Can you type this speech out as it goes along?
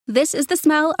This is the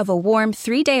smell of a warm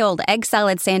 3-day-old egg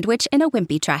salad sandwich in a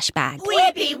Wimpy trash bag.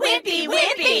 Wimpy, Wimpy,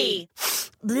 Wimpy!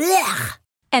 Blech!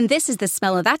 And this is the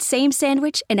smell of that same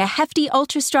sandwich in a hefty,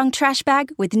 ultra-strong trash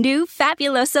bag with new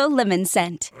Fabuloso lemon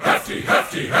scent. Hefty,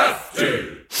 hefty,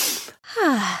 hefty!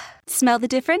 Smell the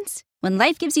difference? When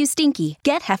life gives you stinky,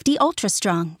 get Hefty Ultra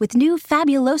Strong with new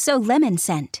Fabuloso lemon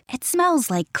scent. It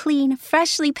smells like clean,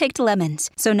 freshly picked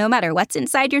lemons. So no matter what's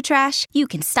inside your trash, you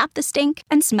can stop the stink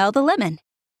and smell the lemon.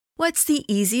 What's the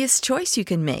easiest choice you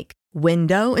can make?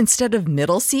 Window instead of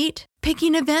middle seat?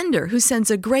 Picking a vendor who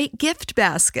sends a great gift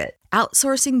basket?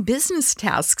 Outsourcing business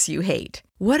tasks you hate?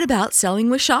 What about selling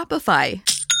with Shopify?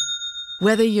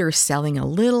 Whether you're selling a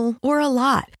little or a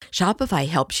lot, Shopify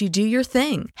helps you do your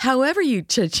thing, however you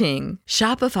cha-ching.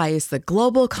 Shopify is the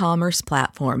global commerce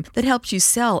platform that helps you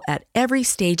sell at every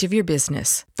stage of your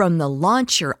business. From the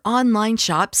launch your online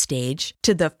shop stage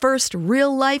to the first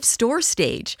real-life store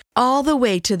stage, all the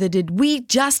way to the did we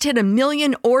just hit 1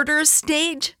 million orders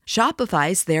stage.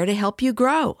 Shopify's there to help you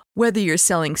grow. Whether you're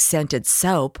selling scented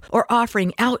soap or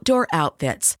offering outdoor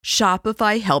outfits,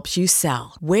 Shopify helps you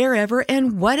sell. Wherever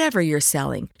and whatever you're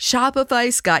selling,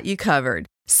 Shopify's got you covered.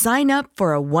 Sign up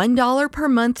for a $1 per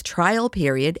month trial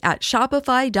period at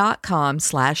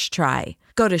shopify.com/try.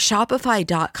 Go to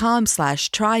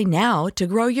shopify.com/try now to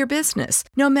grow your business,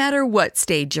 no matter what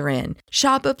stage you're in.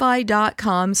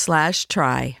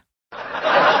 Shopify.com/try.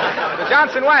 The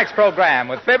Johnson Wax Program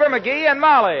with Fibber, McGee, and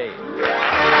Molly.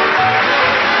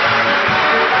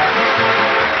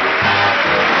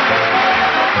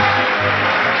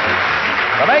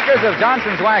 The makers of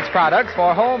Johnson's Wax products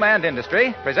for home and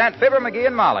industry present Fibber, McGee,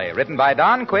 and Molly, written by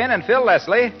Don Quinn and Phil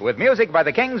Leslie, with music by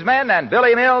the King's Men and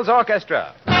Billy Mills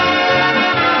Orchestra.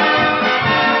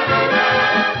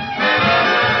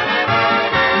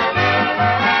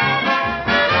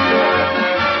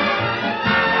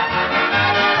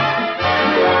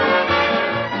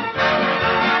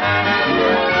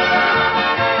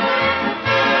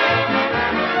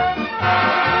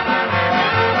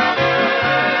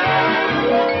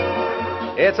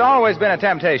 It's always been a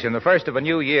temptation, the first of a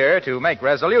new year, to make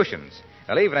resolutions.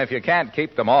 Well, even if you can't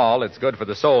keep them all, it's good for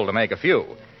the soul to make a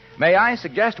few. May I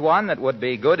suggest one that would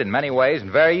be good in many ways and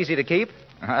very easy to keep?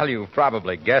 Well, you've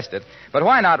probably guessed it. But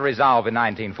why not resolve in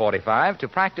 1945 to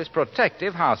practice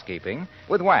protective housekeeping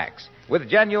with wax, with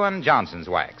genuine Johnson's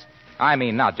Wax? I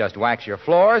mean, not just wax your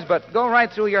floors, but go right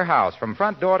through your house from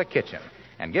front door to kitchen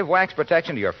and give wax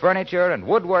protection to your furniture and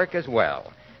woodwork as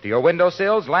well. To your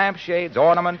windowsills, lampshades,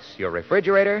 ornaments, your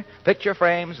refrigerator, picture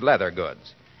frames, leather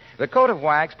goods. The coat of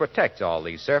wax protects all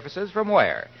these surfaces from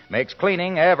wear, makes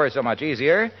cleaning ever so much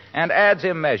easier, and adds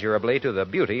immeasurably to the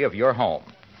beauty of your home.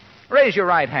 Raise your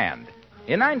right hand.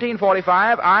 In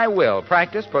 1945, I will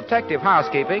practice protective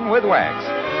housekeeping with wax.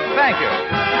 Thank you.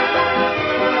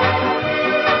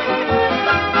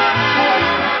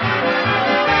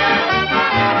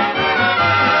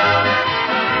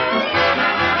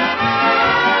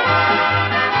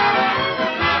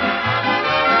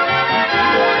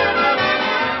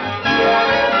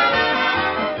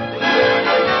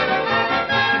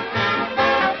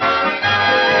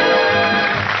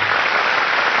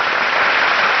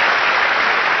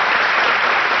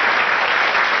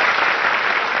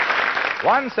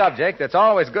 One subject that's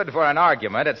always good for an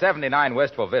argument at 79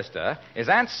 Wistful Vista is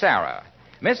Aunt Sarah.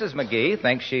 Mrs. McGee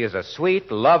thinks she is a sweet,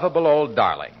 lovable old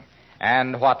darling.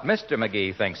 And what Mr.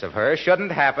 McGee thinks of her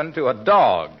shouldn't happen to a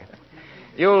dog.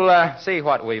 You'll see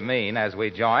what we mean as we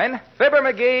join Fibber,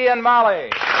 McGee, and Molly.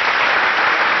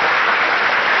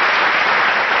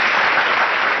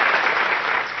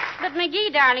 But,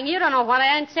 McGee, darling, you don't know what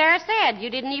Aunt Sarah said. You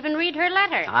didn't even read her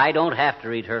letter. I don't have to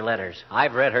read her letters.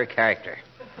 I've read her character.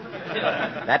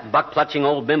 That buck-clutching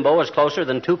old bimbo is closer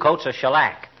than 2 coats of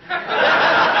shellac.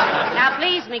 Now,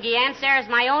 please, McGee, Aunt Sarah's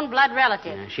my own blood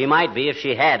relative. She might be if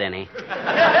she had any.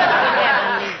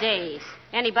 Heavenly days.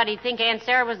 Anybody'd think Aunt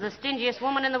Sarah was the stingiest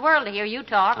woman in the world to hear you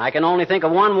talk. I can only think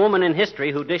of one woman in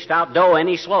history who dished out dough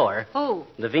any slower. Who?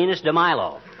 The Venus de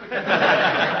Milo.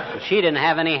 She didn't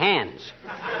have any hands.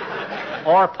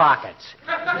 Or pockets.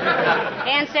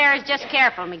 Aunt Sarah's just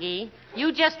careful, McGee.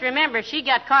 You just remember she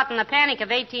got caught in the panic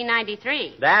of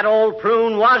 1893. That old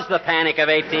prune was the panic of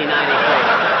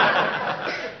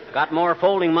 1893. Got more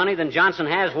folding money than Johnson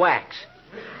has wax.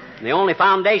 And the only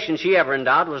foundation she ever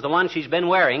endowed was the one she's been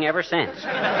wearing ever since.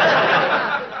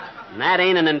 And that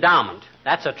ain't an endowment.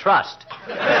 That's a trust.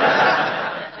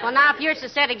 Well, now, if you're so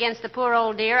set against the poor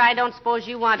old dear, I don't suppose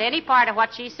you want any part of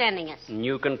what she's sending us. And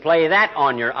you can play that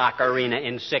on your ocarina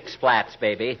in 6 flats,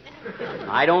 baby.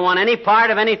 I don't want any part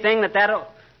of anything that'll...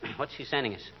 What's she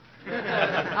sending us?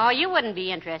 Oh, you wouldn't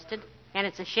be interested. And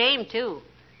it's a shame, too.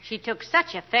 She took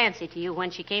such a fancy to you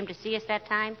when she came to see us that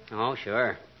time. Oh,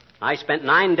 sure. I spent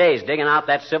 9 days digging out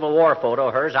that Civil War photo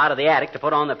of hers out of the attic to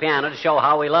put on the piano to show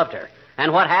how we loved her.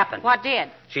 And what happened? What did?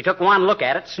 She took one look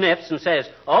at it, sniffs, and says,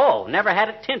 "Oh, never had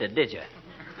it tinted, did you?"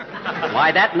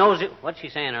 Why, that nosy... What'd she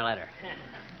say in her letter?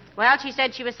 Well, she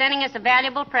said she was sending us a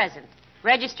valuable present.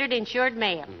 Registered insured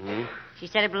mail. Mm-hmm. She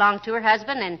said it belonged to her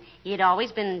husband, and he had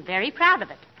always been very proud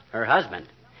of it. Her husband?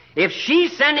 If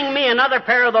she's sending me another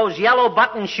pair of those yellow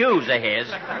button shoes of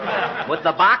his with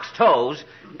the box toes...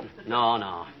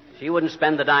 No. She wouldn't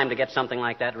spend the dime to get something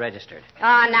like that registered.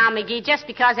 Oh, now, McGee, just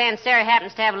because Aunt Sarah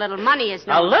happens to have a little money is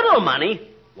no... A little money?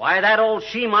 Why, that old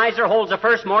she-miser holds a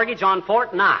first mortgage on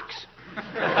Fort Knox.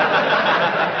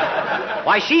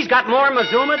 Why, she's got more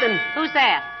Mazuma than... Who's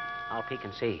that? I'll peek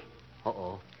and see.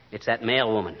 Uh-oh. It's that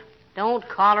mail woman. Don't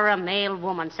call her a mail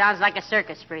woman. Sounds like a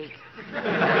circus freak.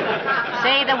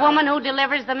 Say the woman who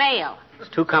delivers the mail. It's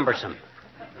too cumbersome.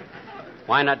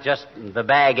 Why not just the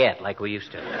baguette like we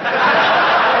used to? Well,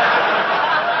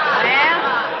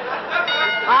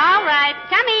 all right.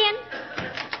 Come in.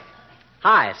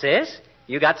 Hi, sis.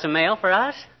 You got some mail for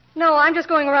us? No, I'm just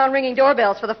going around ringing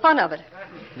doorbells for the fun of it.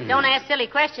 Don't ask silly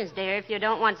questions, dear, if you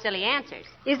don't want silly answers.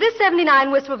 Is this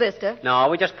 79 Wistful Vista? No,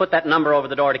 we just put that number over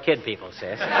the door to kid people,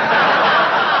 sis.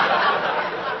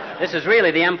 This is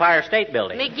really the Empire State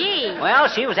Building. McGee. Well,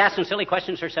 she was asking silly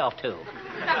questions herself, too.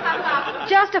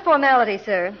 Just a formality,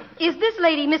 sir. Is this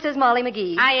lady Mrs. Molly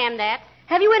McGee? I am that.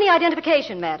 Have you any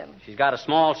identification, madam? She's got a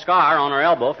small scar on her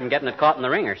elbow from getting it caught in the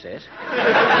ringer, sis.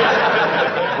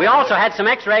 We also had some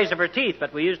x-rays of her teeth,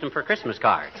 but we used them for Christmas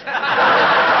cards.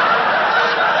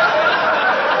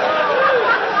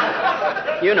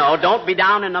 You know, don't be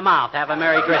down in the mouth. Have a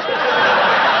Merry Christmas.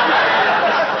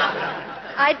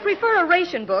 I'd prefer a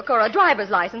ration book or a driver's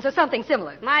license or something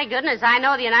similar. My goodness, I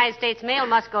know the United States mail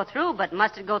must go through, but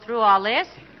must it go through all this?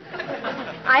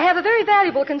 I have a very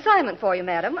valuable consignment for you,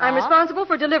 madam. I'm responsible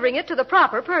for delivering it to the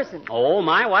proper person. Oh,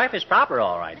 my wife is proper,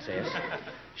 all right, sis.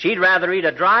 She'd rather eat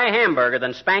a dry hamburger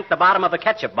than spank the bottom of a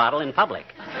ketchup bottle in public.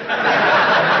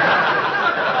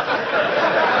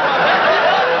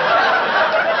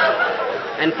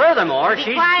 And furthermore,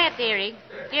 Be quiet, dearie.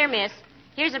 Here, miss.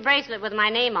 Here's a bracelet with my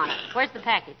name on it. Where's the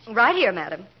package? Right here,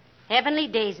 madam. Heavenly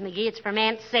days, McGee. It's from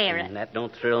Aunt Sarah. That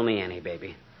don't thrill me any,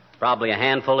 baby. Probably a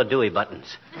handful of Dewey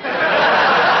buttons. Well,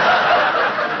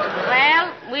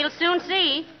 we'll soon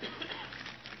see.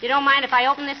 You don't mind if I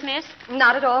open this, miss?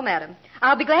 Not at all, madam.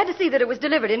 I'll be glad to see that it was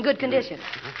delivered in good condition.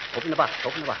 Open the box.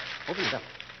 Open it up.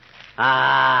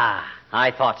 Ah,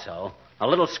 I thought so. A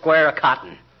little square of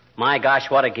cotton. My gosh,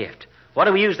 what a gift. What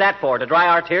do we use that for? To dry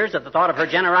our tears at the thought of her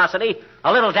generosity?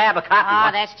 A little dab of cotton.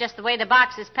 Oh, that's just the way the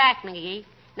box is packed, McGee.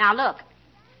 Now, look.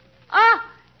 Oh,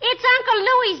 it's Uncle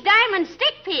Louie's diamond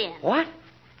stick pin. What?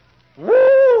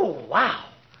 Woo! Wow.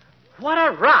 What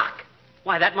a rock.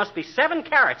 Why, that must be 7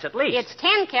 carats at least. It's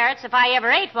 10 carats if I ever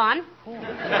ate one.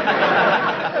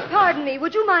 Pardon me.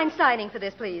 Would you mind signing for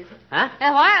this, please? Huh?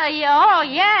 What? Oh,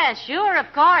 yeah, sure,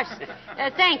 of course.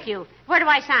 Thank you. Where do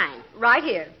I sign? Right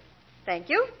here. Thank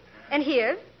you. And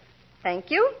here. Thank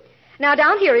you. Now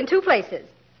down here in 2 places.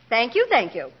 Thank you,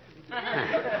 thank you.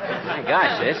 My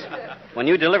gosh, sis. When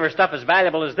you deliver stuff as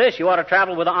valuable as this, you ought to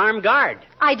travel with an armed guard.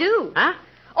 I do. Huh?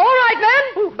 All right,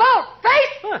 men. Bow.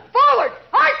 Face. Forward.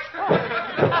 March.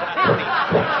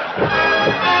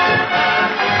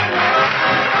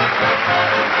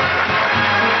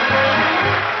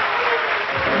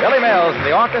 Billy Mills and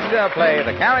the orchestra play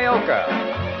the Carioca.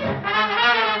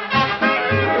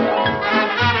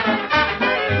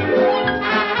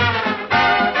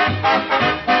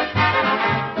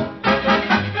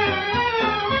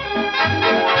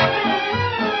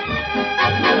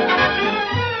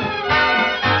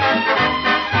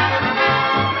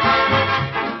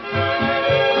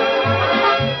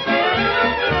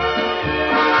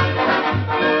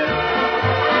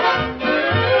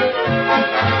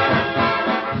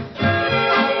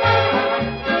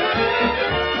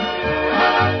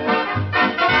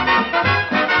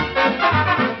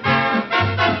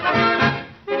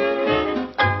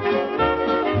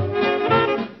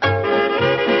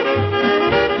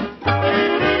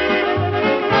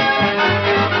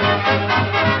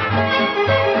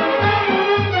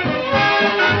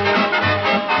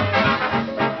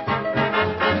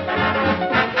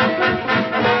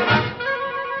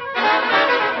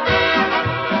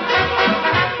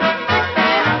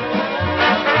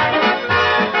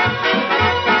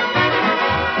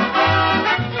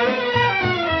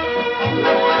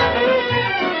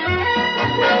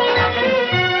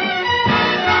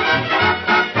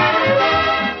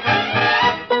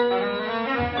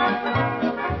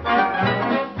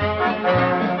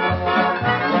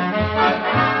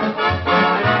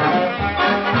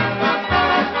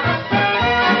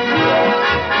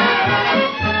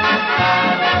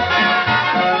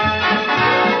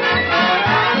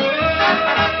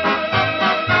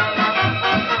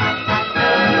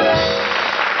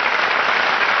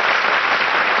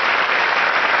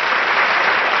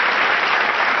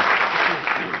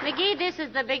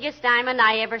 the biggest diamond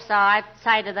I ever saw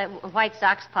outside of the White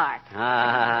Sox Park.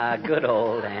 Ah, good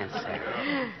old Aunt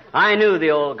Sarah. I knew the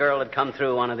old girl had come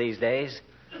through one of these days.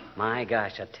 My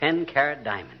gosh, a 10-carat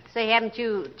diamond. Say, haven't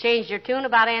you changed your tune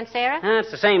about Aunt Sarah?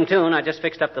 It's the same tune. I just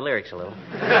fixed up the lyrics a little.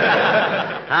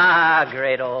 Ah,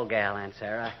 great old gal, Aunt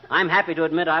Sarah. I'm happy to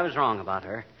admit I was wrong about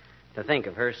her. To think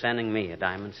of her sending me a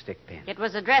diamond stick pin. It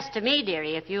was addressed to me,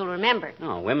 dearie, if you'll remember.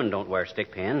 No, women don't wear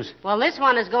stick pins. Well, this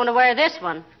one is going to wear this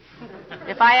one.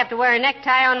 If I have to wear a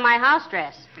necktie on my house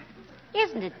dress.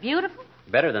 Isn't it beautiful?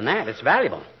 Better than that, it's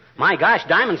valuable. My gosh,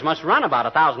 diamonds must run about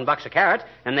 $1,000 a carat,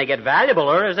 and they get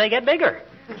valuabler as they get bigger.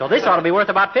 So this ought to be worth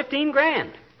about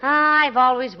 $15,000. I've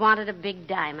always wanted a big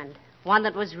diamond. One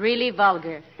that was really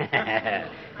vulgar.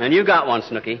 And you got one,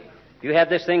 Snooky. If you had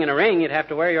this thing in a ring, you'd have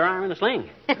to wear your arm in a sling.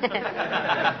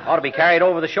 Ought to be carried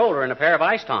over the shoulder in a pair of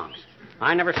ice tongs.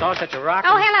 I never saw such a rock.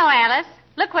 Oh, hello, Alice.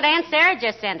 Look what Aunt Sarah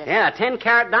just sent us. Yeah, a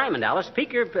 10-carat diamond, Alice.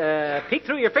 Peek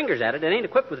through your fingers at it. It ain't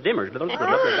equipped with dimmers.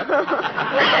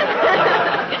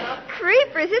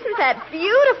 Creepers, isn't that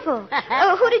beautiful?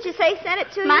 Oh, who did you say sent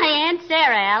it to you? My Aunt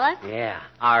Sarah, Alice. Yeah,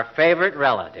 our favorite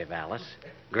relative, Alice.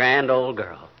 Grand old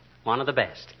girl. One of the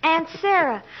best. Aunt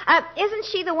Sarah. Isn't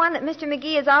she the one that Mr.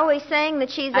 McGee is always saying that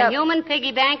she's a human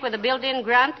piggy bank with a built-in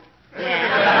grunt?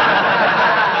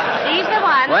 Yeah. She's the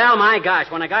one. Well, my gosh,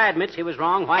 when a guy admits he was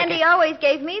wrong, why And he always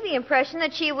gave me the impression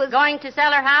that she was... Going to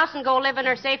sell her house and go live in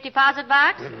her safe deposit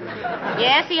box?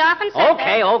 Yes, he often said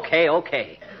that.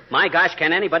 Okay. My gosh,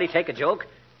 can anybody take a joke?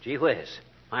 Gee whiz.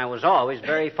 I was always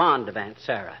very fond of Aunt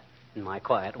Sarah. In my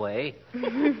quiet way.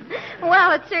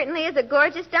 Well, it certainly is a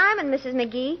gorgeous diamond, Mrs.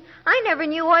 McGee. I never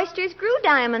knew oysters grew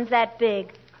diamonds that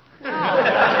big.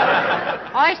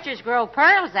 Oh. Oysters grow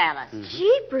pearls, Alice. Mm-hmm.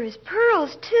 Jeepers,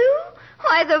 pearls, too?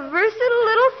 Why, the versatile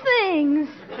little things.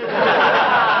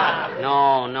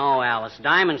 No, Alice.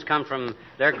 Diamonds come from...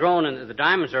 They're grown, and the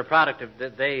diamonds are a product of...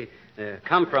 They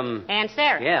come from... Aunt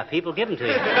Sarah. Yeah, people give them to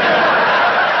you.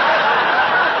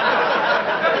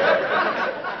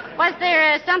 Was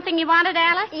there something you wanted,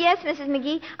 Alice? Yes, Mrs.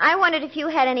 McGee. I wondered if you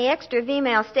had any extra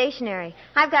V-mail stationery.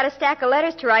 I've got a stack of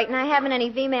letters to write, and I haven't any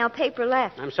V-mail paper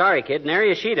left. I'm sorry, kid.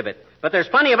 Nary a sheet of it. But there's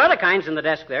plenty of other kinds in the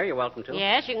desk there. You're welcome to.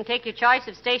 Yes, you can take your choice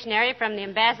of stationery from the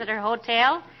Ambassador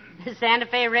Hotel, the Santa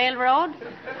Fe Railroad,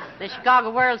 the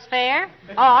Chicago World's Fair,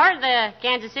 or the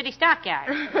Kansas City Stockyard.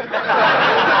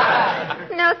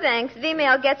 No, thanks.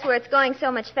 V-mail gets where it's going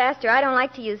so much faster. I don't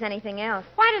like to use anything else.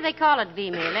 Why do they call it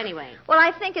V-mail, anyway? Well,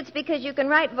 I think it's because you can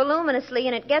write voluminously,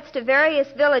 and it gets to various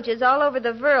villages all over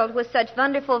the world with such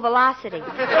wonderful velocity.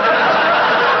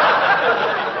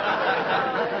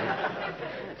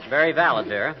 It's very valid,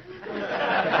 Vera.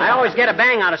 I always get a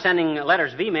bang out of sending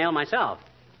letters V-mail myself.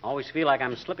 Always feel like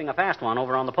I'm slipping a fast one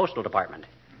over on the postal department.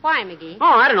 Why, McGee? Oh,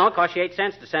 I don't know. It costs you 8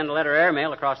 cents to send a letter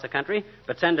airmail across the country,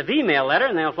 but send a V-mail letter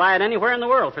and they'll fly it anywhere in the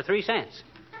world for 3 cents.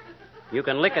 You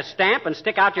can lick a stamp and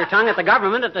stick out your tongue at the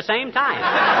government at the same time.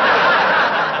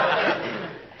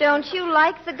 Don't you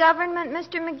like the government,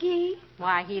 Mr. McGee?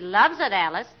 Why, he loves it,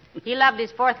 Alice. He loved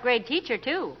his 4th grade teacher,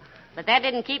 too. But that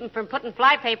didn't keep him from putting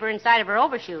fly paper inside of her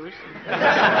overshoes.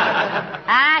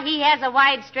 He has a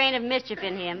wide strain of mischief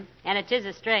in him, and it is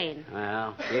a strain.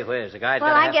 Well, gee whiz, the guy's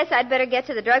Well, I guess I'd better get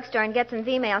to the drugstore and get some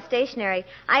V-mail stationery.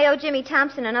 I owe Jimmy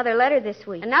Thompson another letter this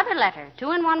week. Another letter?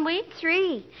 2 in 1 week?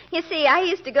 3. You see, I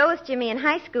used to go with Jimmy in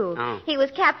high school. Oh. He was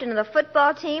captain of the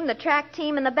football team, the track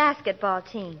team, and the basketball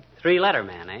team. 3-letter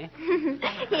man, eh?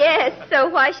 Yes, so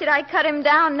why should I cut him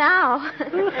down now?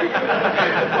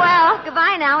 Well,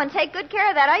 goodbye now, and take good care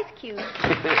of that ice cube.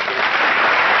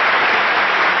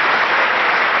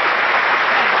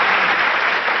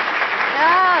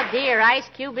 Oh, dear, Ice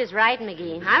Cube is right,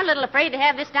 McGee. I'm a little afraid to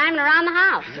have this diamond around the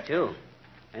house. Me too.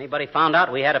 Anybody found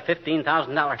out we had a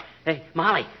 $15,000... Hey,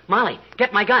 Molly,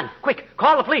 get my gun. Quick,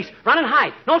 call the police. Run and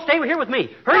hide. Don't stay here with me.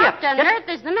 Hurry up. What on earth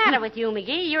is the matter with you,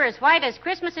 McGee? You're as white as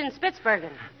Christmas in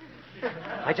Spitsbergen.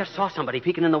 I just saw somebody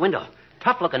peeking in the window.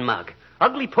 Tough-looking mug.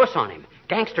 Ugly puss on him.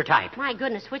 Gangster type. My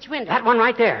goodness, which window? That one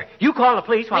right there. You call the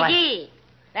police while McGee,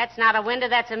 that's not a window,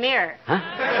 that's a mirror. Huh?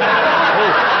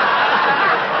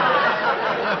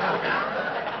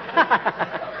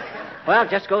 Well,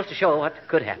 it just goes to show what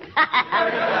could happen.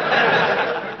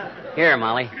 Here,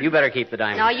 Molly, you better keep the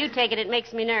diamond. No, you take it. It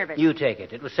makes me nervous. You take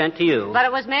it. It was sent to you. But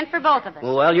it was meant for both of us.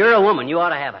 Well, you're a woman. You ought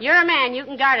to have it. You're a man. You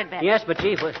can guard it better. Yes, but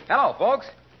Chief... Hello, folks.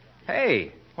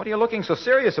 Hey, what are you looking so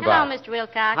serious about? Hello, Mr.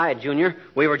 Wilcox. Hi, Junior.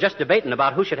 We were just debating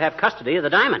about who should have custody of the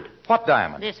diamond. What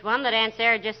diamond? This one that Aunt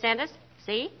Sarah just sent us.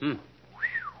 See?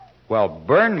 Well,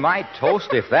 burn my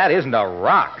toast if that isn't a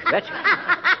rock. Betcha.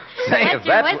 Say, That's if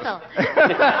your that whistle.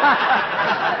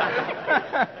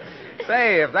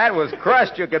 Say, if that was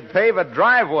crushed, you could pave a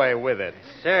driveway with it.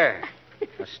 Sir,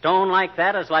 a stone like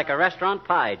that is like a restaurant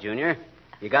pie, Junior.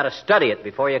 You got to study it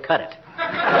before you cut it.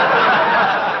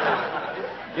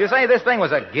 You say this thing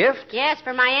was a gift? Yes,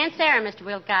 for my Aunt Sarah, Mr.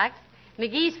 Wilcox.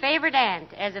 McGee's favorite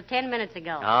aunt, as of 10 minutes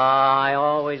ago. Oh, I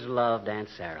always loved Aunt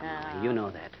Sarah, Molly. You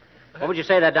know that. What would you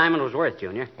say that diamond was worth,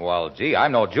 Junior? Well, gee,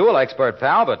 I'm no jewel expert,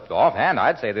 pal, but offhand,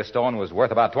 I'd say this stone was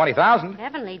worth about $20,000.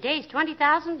 Heavenly days,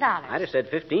 $20,000. I'd have said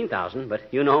 $15,000, but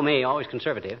you know me, always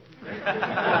conservative.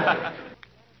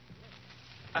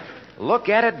 Look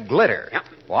at it glitter. Yep.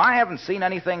 Well, I haven't seen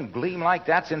anything gleam like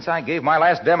that since I gave my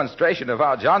last demonstration of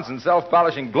how Johnson's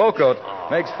self-polishing glow coat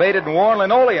makes faded and worn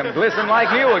linoleum glisten like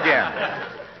new again.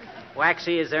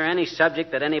 Waxy, is there any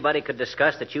subject that anybody could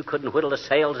discuss that you couldn't whittle a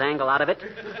sales angle out of it?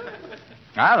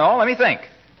 I don't know. Let me think.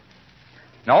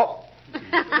 No.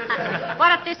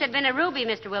 What if this had been a ruby,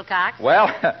 Mr. Wilcox?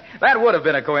 Well, that would have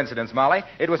been a coincidence, Molly.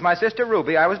 It was my sister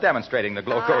Ruby I was demonstrating the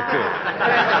glow coat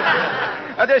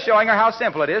to. Just showing her how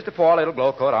simple it is to pour a little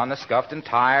glow coat on the scuffed and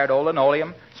tired old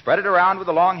linoleum, spread it around with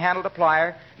a long-handled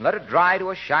applier, and let it dry to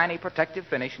a shiny, protective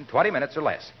finish in 20 minutes or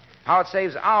less. How it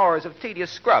saves hours of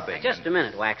tedious scrubbing. Just a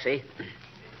minute, Waxy.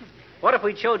 What if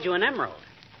we showed you an emerald?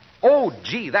 Oh,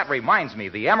 gee, that reminds me.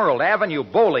 The Emerald Avenue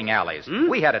bowling alleys.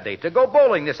 We had a date to go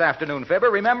bowling this afternoon,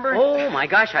 Fibber, remember? Oh, my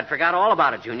gosh, I'd forgot all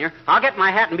about it, Junior. I'll get my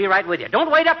hat and be right with you.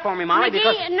 Don't wait up for me, Molly, McGee,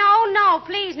 because... No,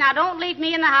 please, now, don't leave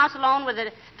me in the house alone with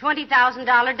a $20,000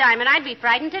 diamond. I'd be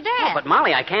frightened to death. Oh, but,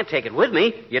 Molly, I can't take it with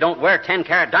me. You don't wear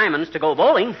 10-carat diamonds to go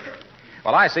bowling.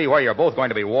 Well, I see where you're both going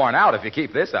to be worn out if you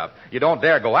keep this up. You don't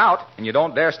dare go out, and you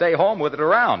don't dare stay home with it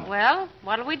around. Well,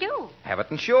 what'll we do? Have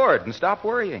it insured and stop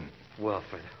worrying. Well,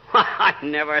 I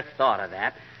never thought of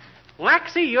that.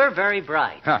 Waxy, you're very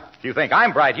bright. Huh. You think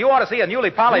I'm bright? You ought to see a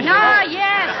newly polished... No,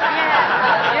 yes.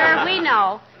 Sure, we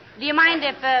know. Do you mind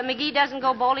if McGee doesn't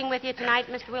go bowling with you tonight,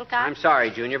 Mr. Wilcox? I'm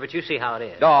sorry, Junior, but you see how it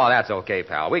is. Oh, that's okay,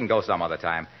 pal. We can go some other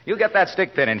time. You get that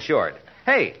stick pin insured.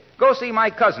 Hey, go see my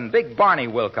cousin, Big Barney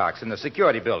Wilcox, in the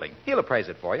security building. He'll appraise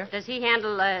it for you. Does he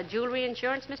handle jewelry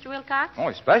insurance, Mr. Wilcox? Oh,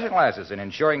 he specializes in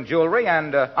insuring jewelry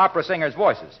and opera singers'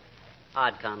 voices.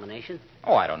 Odd combination.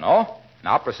 Oh, I don't know. An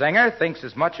opera singer thinks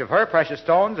as much of her precious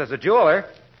stones as a jeweler.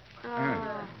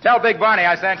 Tell Big Barney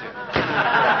I sent you.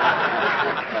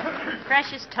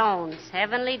 Precious tones,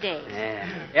 heavenly days. Yeah.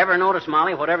 Ever notice,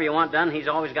 Molly, whatever you want done, he's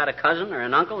always got a cousin or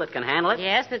an uncle that can handle it?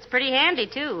 Yes, that's pretty handy,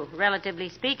 too, relatively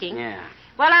speaking. Yeah.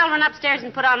 Well, I'll run upstairs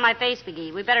and put on my face,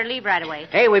 McGee. We better leave right away.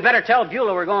 Hey, we better tell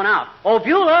Beulah we're going out. Oh,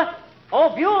 Beulah!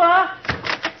 Oh, Beulah!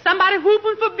 Somebody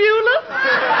whooping for Beulah?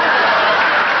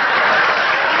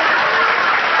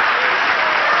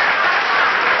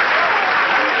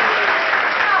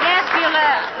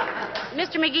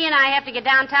 Mr. McGee and I have to get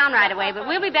downtown right away, but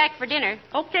we'll be back for dinner.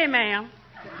 Okay, ma'am.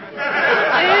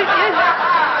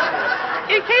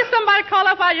 In case somebody call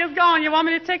up while you're gone, you want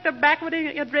me to take the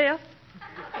backwarding address?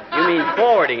 You mean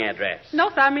forwarding address? No,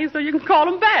 sir, I mean so you can call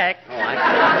them back. Oh, I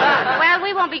see. Well,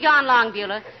 we won't be gone long,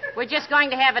 Beulah. We're just going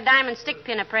to have a diamond stick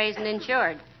pin appraised and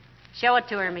insured. Show it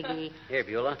to her, McGee. Here,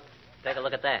 Beulah. Take a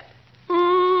look at that.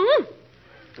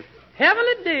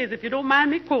 Heavenly days, if you don't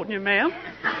mind me quoting you, ma'am.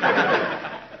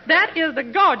 That is the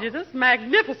gorgeousest,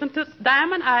 magnificentest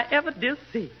diamond I ever did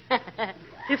see.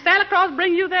 If Santa Claus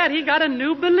bring you that, he got a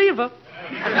new believer.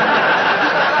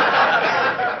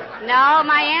 No,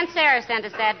 my Aunt Sarah sent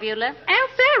us that, Beulah.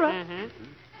 Aunt Sarah? Mm-hmm.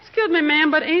 Excuse me,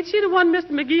 ma'am, but ain't she the one Mr.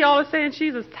 McGee always saying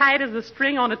she's as tight as a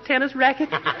string on a tennis racket?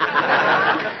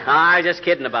 I'm just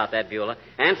kidding about that, Beulah.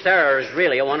 Aunt Sarah is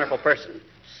really a wonderful person.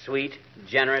 Sweet,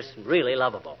 generous, really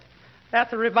lovable.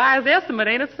 That's a revised estimate,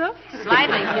 ain't it, sir?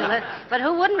 Slightly, Beulah. But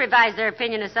who wouldn't revise their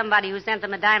opinion of somebody who sent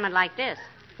them a diamond like this?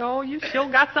 Oh, you sure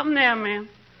got something there, ma'am.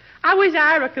 I wish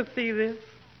Ira could see this.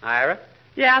 Ira?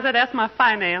 Yeah, I said that's my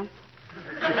finance.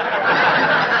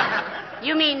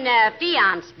 You mean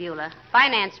fiance, Beulah.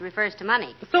 Finance refers to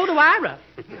money. So do Ira,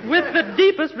 with the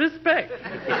deepest respect.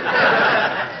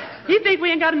 He think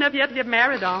we ain't got enough yet to get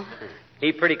married on.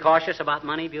 He pretty cautious about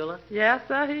money, Beulah? Yes,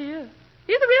 sir, he is.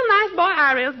 He's a real nice boy,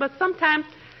 Ira is, but sometimes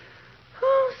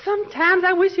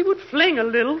I wish he would fling a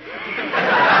little.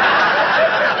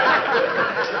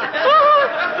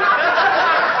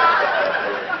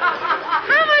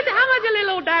 How much a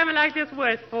little old diamond like this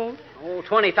worth, folks? Oh,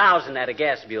 20,000 at a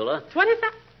guess, Beulah.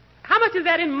 20,000? How much is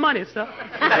that in money, sir?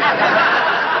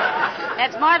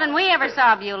 That's more than we ever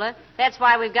saw, Beulah. That's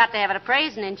why we've got to have it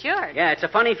appraised and insured. Yeah, it's a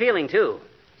funny feeling, too.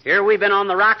 Here we've been on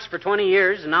the rocks for 20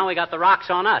 years, and now we got the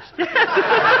rocks on us. You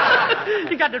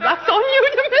got the rocks on you,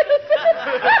 you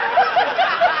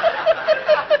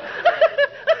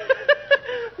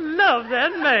mean? Love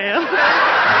that man.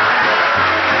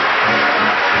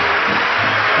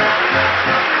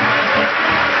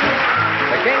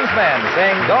 King's Men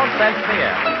sing Don't Fence Me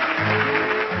In.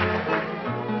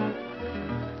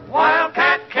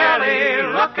 Wildcat Kelly,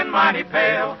 looking mighty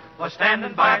pale, was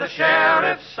standing by the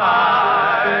sheriff's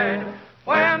side.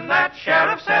 When that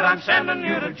sheriff said, I'm sending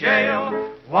you to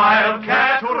jail,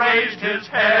 Wildcat raised his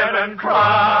head and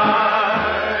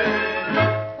cried.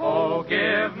 Oh,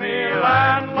 give me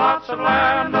land, lots of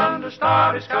land, under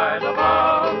starry skies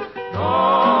above.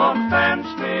 Don't fence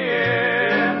me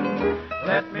in.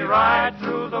 Let me ride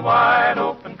through the wide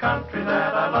open country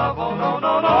that I love. Oh, no,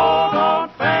 no, no, don't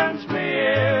fence me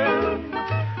in.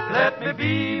 Let me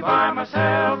be by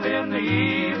myself in the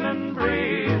evening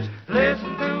breeze.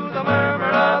 Listen to the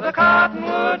murmur of the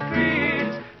cottonwood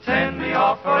trees. Send me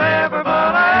off forever,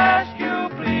 but I ask you,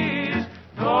 please,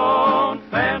 don't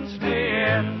fence me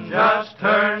in. Just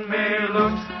turn me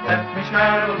loose. Let me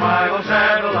straddle my old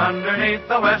saddle underneath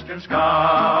the western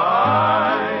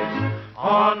skies.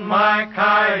 On my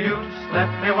cayuse, let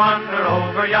me wander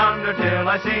over yonder till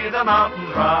I see the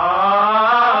mountains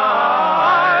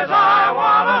rise. I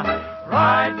wanna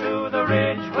ride to the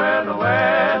ridge where the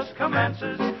west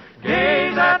commences,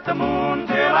 gaze at the moon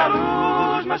till I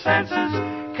lose my senses.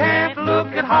 Can't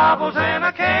look at hobbles and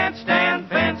I can't stand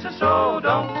fences, so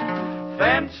don't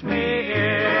fence me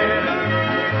in.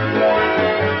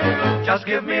 Just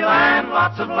give me land,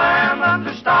 lots of land,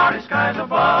 under starry skies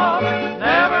above.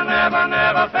 Never, never,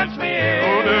 never fence me in.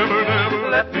 Oh, never, never.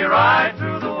 Let me ride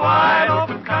through the wide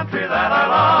open country that I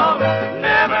love.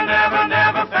 Never, never,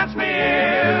 never fence me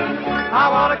in. I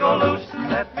want to go loose.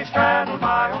 Let me straddle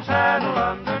my own saddle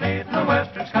underneath the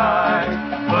western sky.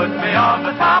 Put me on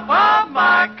the top of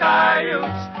my cayuse.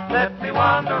 Let me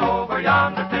wander over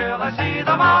yonder till I see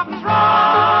the mountains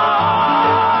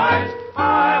rise.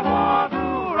 I want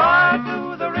to ride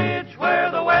to the ridge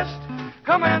where the west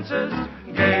commences.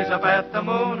 Gaze up at the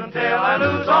moon until I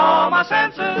lose all my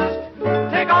senses.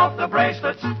 Take off the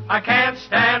bracelets, I can't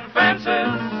stand fences.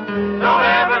 Don't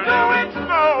ever do it,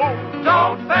 no,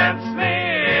 don't fence me.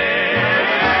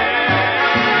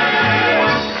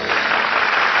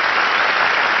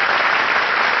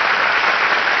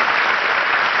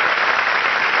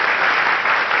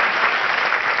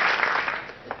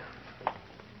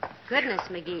 Goodness,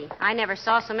 McGee, I never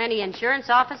saw so many insurance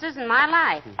offices in my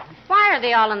life. Why are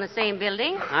they all in the same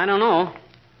building? I don't know.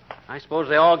 I suppose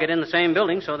they all get in the same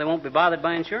building so they won't be bothered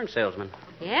by insurance salesmen.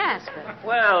 Yes, but...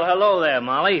 Well, hello there,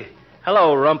 Molly.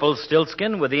 Hello,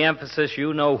 Rumpelstiltskin, with the emphasis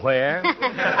you know where.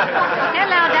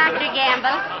 Hello, Dr.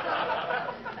 Gamble.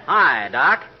 Hi,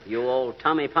 Doc, you old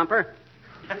tummy pumper.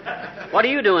 What are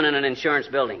you doing in an insurance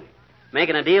building?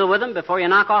 Making a deal with them before you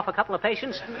knock off a couple of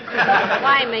patients?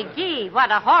 Why, McGee, what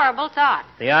a horrible thought.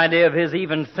 The idea of his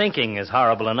even thinking is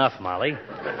horrible enough, Molly.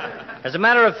 As a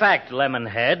matter of fact,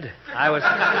 Lemonhead, I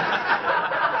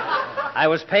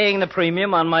was paying the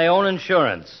premium on my own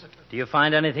insurance. Do you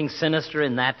find anything sinister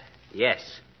in that?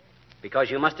 Yes,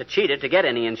 because you must have cheated to get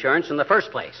any insurance in the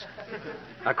first place.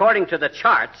 According to the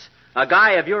charts, a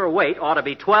guy of your weight ought to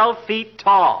be 12 feet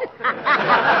tall.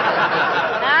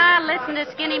 Ah, listen to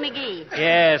Skinny McGee.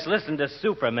 Yes, listen to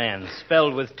Superman,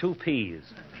 spelled with 2 P's.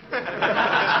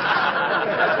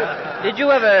 Did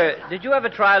you ever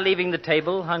try leaving the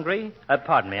table hungry?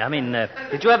 Pardon me,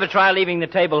 did you ever try leaving the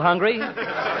table hungry?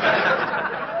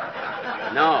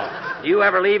 No. Do you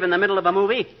ever leave in the middle of a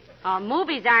movie? Oh,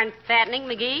 movies aren't fattening,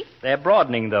 McGee. They're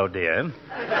broadening, though, dear.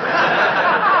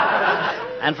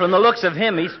 And from the looks of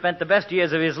him, he spent the best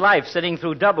years of his life sitting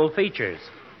through double features.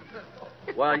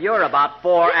 Well, you're about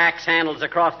 4 axe handles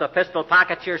across the pistol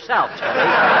pockets yourself, Charlie.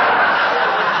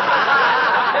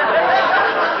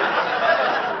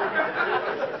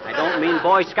 I don't mean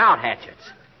Boy Scout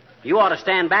hatchets. You ought to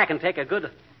stand back and take a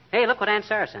good... Hey, look what Aunt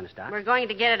Sarah sent us, Doc. We're going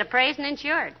to get it appraised and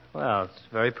insured. Well, it's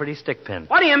a very pretty stick pin.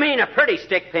 What do you mean, a pretty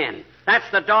stick pin? That's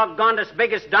the doggonedest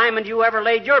biggest diamond you ever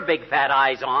laid your big fat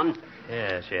eyes on.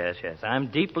 Yes. I'm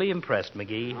deeply impressed,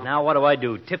 McGee. Now what do I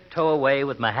do? Tiptoe away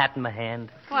with my hat in my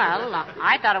hand? Well,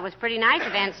 I thought it was pretty nice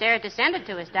of Aunt Sarah to send it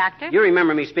to us, Doctor. You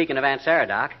remember me speaking of Aunt Sarah,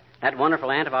 Doc? That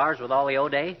wonderful aunt of ours with all the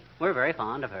O'Day? We're very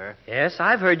fond of her. Yes,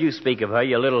 I've heard you speak of her,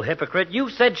 you little hypocrite. You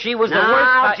said she was the worst...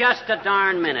 Now, just a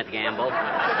darn minute, Gamble.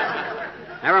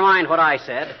 Never mind what I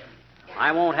said.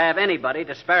 I won't have anybody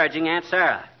disparaging Aunt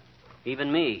Sarah.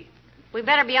 Even me. We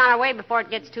better be on our way before it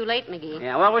gets too late, McGee.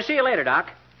 Yeah, well, we'll see you later, Doc.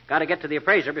 Got to get to the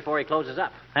appraiser before he closes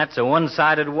up. That's a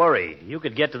one-sided worry. You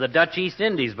could get to the Dutch East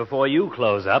Indies before you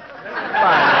close up.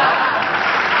 Bye now.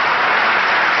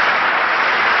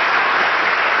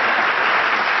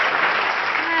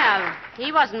 Well,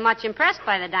 he wasn't much impressed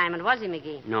by the diamond, was he,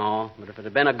 McGee? No, but if it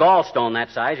had been a gallstone that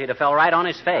size, he'd have fell right on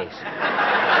his face.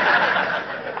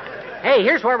 Hey,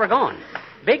 here's where we're going.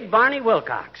 Big Barney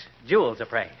Wilcox. Jewels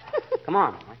appraised. Come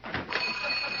on, boy.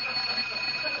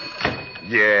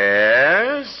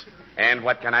 Yes? And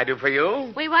what can I do for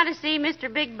you? We want to see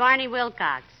Mr. Big Barney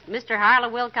Wilcox. Mr. Harlow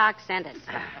Wilcox sent us.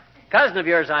 Cousin of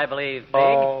yours, I believe, Big.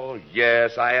 Oh,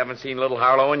 yes. I haven't seen little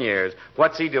Harlow in years.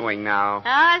 What's he doing now?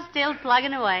 Oh, still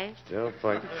plugging away. Still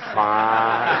fine.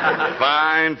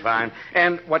 Fine.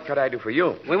 And what could I do for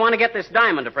you? We want to get this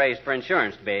diamond appraised for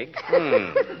insurance, Big.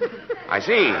 I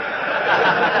see.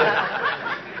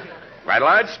 Quite a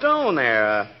large stone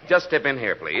there. Just step in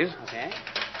here, please. Okay.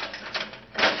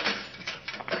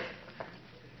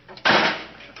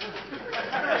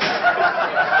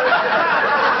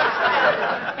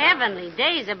 Heavenly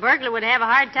days, a burglar would have a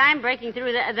hard time breaking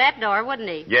through that door, wouldn't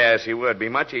he? Yes, he would. Be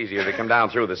much easier to come down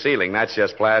through the ceiling. That's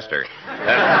just plaster.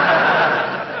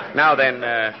 Now then,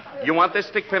 you want this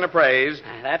stick pin appraised?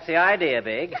 That's the idea,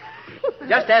 Big.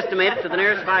 Just estimate it to the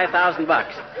nearest $5,000.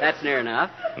 That's near enough.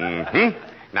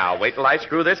 Mm-hmm. Now, wait till I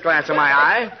screw this glass in my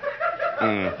eye.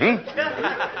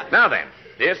 Mm-hmm. Now then,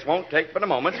 this won't take but a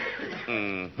moment.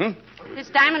 Mm-hmm. This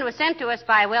diamond was sent to us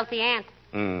by a wealthy aunt.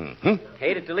 Mm-hmm.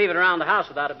 Hated to leave it around the house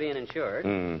without it being insured.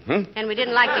 Mm-hmm. And we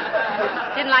didn't like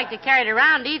to carry it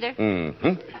around either.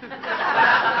 Mm-hmm.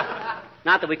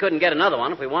 Not that we couldn't get another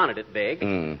one if we wanted it, Big.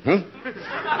 Mm-hmm. This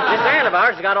aunt of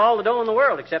ours has got all the dough in the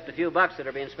world except a few bucks that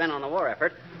are being spent on the war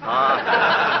effort.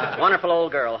 Wonderful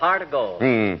old girl, heart of gold.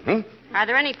 Mm-hmm. Are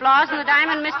there any flaws in the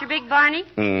diamond, Mr. Big Barney?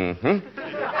 Mm-hmm.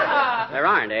 There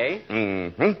aren't, eh?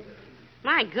 Mm-hmm.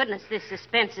 My goodness, this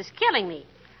suspense is killing me.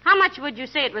 How much would you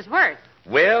say it was worth?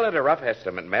 Well, at a rough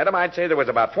estimate, madam, I'd say there was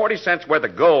about 40 cents worth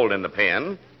of gold in the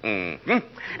pin. Mm-hmm.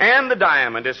 And the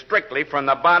diamond is strictly from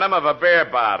the bottom of a beer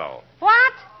bottle.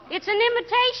 What? It's an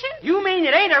imitation? You mean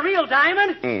it ain't a real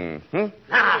diamond? Mm-hmm.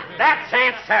 Ah, that's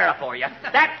Aunt Sarah for you.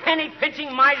 That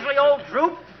penny-pinching, miserly old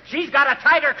droop. She's got a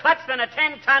tighter clutch than a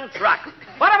 10-ton truck.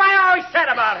 What have I always said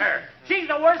about her? She's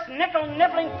the worst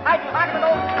nickel-nibbling, pipe-pocketed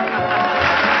old...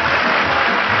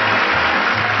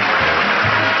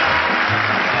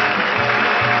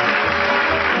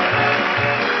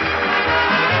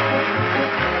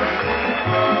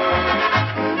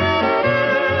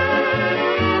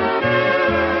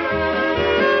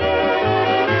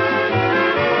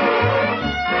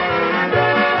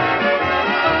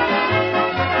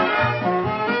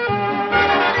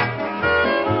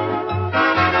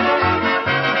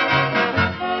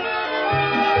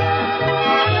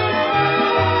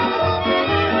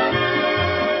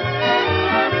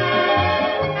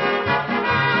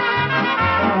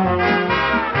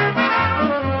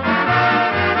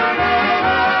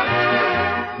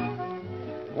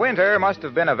 Winter must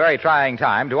have been a very trying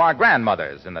time to our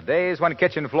grandmothers in the days when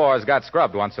kitchen floors got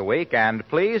scrubbed once a week, and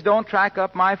please don't track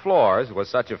up my floors was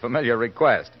such a familiar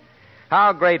request.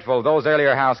 How grateful those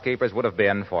earlier housekeepers would have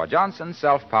been for Johnson's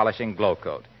self-polishing Glow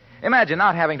Coat. Imagine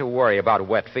not having to worry about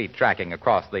wet feet tracking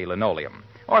across the linoleum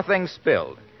or things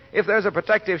spilled. If there's a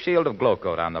protective shield of Glow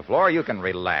Coat on the floor, you can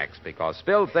relax because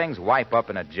spilled things wipe up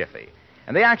in a jiffy.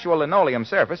 And the actual linoleum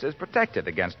surface is protected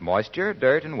against moisture,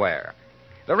 dirt, and wear.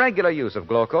 The regular use of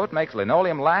Glow Coat makes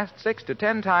linoleum last 6 to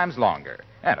 10 times longer,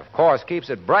 and of course keeps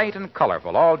it bright and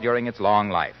colorful all during its long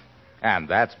life. And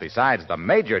that's besides the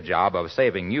major job of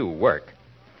saving you work.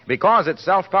 Because it's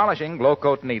self-polishing, Glow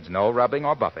Coat needs no rubbing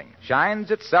or buffing. Shines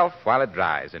itself while it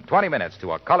dries in 20 minutes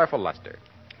to a colorful luster.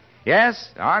 Yes,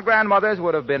 our grandmothers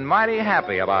would have been mighty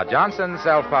happy about Johnson's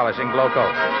self-polishing Glow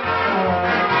Coat.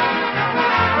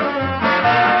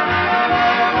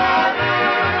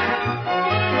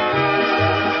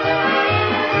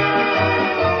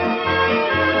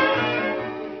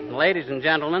 Ladies and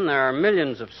gentlemen, there are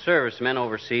millions of servicemen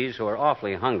overseas who are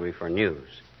awfully hungry for news.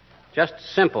 Just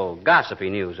simple, gossipy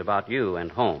news about you and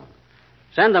home.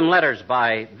 Send them letters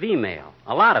by V-mail,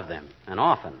 a lot of them, and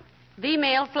often.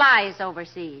 V-mail flies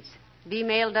overseas.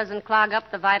 V-mail doesn't clog up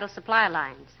the vital supply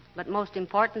lines. But most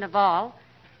important of all,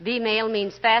 V-mail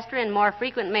means faster and more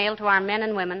frequent mail to our men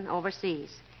and women overseas.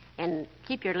 And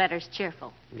keep your letters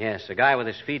cheerful. Yes, a guy with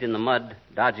his feet in the mud,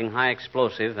 dodging high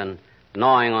explosive, and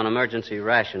gnawing on emergency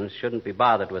rations shouldn't be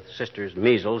bothered with sisters'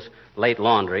 measles, late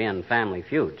laundry, and family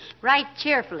feuds. Write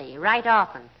cheerfully, write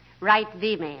often. Write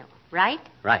V-mail. Right?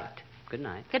 Right. Good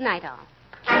night. Good night, all.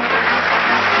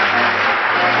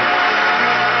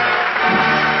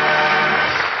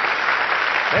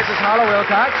 This is Harlow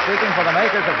Wilcox speaking for the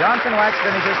makers of Johnson Wax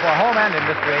Finishes for Home and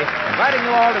Industry, inviting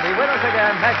you all to be with us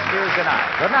again next Tuesday night.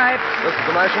 Good night. This is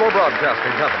the National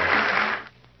Broadcasting Company.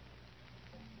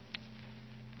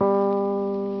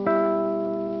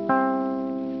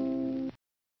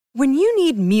 When you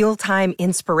need mealtime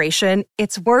inspiration,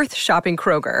 it's worth shopping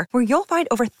Kroger, where you'll find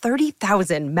over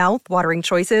 30,000 mouth-watering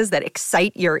choices that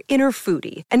excite your inner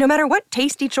foodie. And no matter what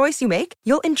tasty choice you make,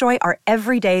 you'll enjoy our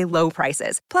everyday low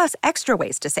prices, plus extra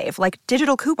ways to save, like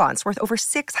digital coupons worth over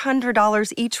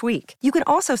 $600 each week. You can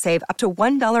also save up to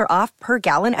 $1 off per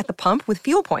gallon at the pump with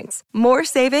fuel points. More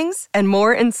savings and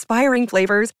more inspiring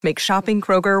flavors make shopping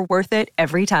Kroger worth it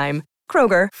every time.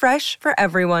 Kroger, fresh for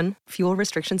everyone. Fuel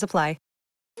restrictions apply.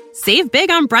 Save big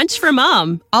on brunch for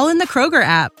mom, all in the Kroger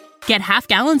app. Get half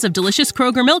gallons of delicious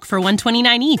Kroger milk for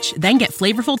 $1.29 each. Then get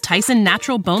flavorful Tyson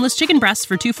natural boneless chicken breasts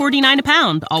for $2.49 a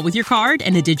pound, all with your card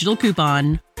and a digital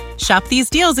coupon. Shop these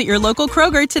deals at your local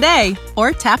Kroger today,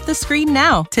 or tap the screen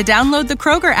now to download the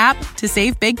Kroger app to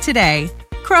save big today.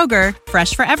 Kroger,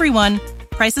 fresh for everyone.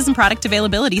 Prices and product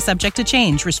availability subject to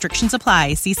change. Restrictions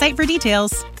apply. See site for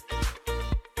details.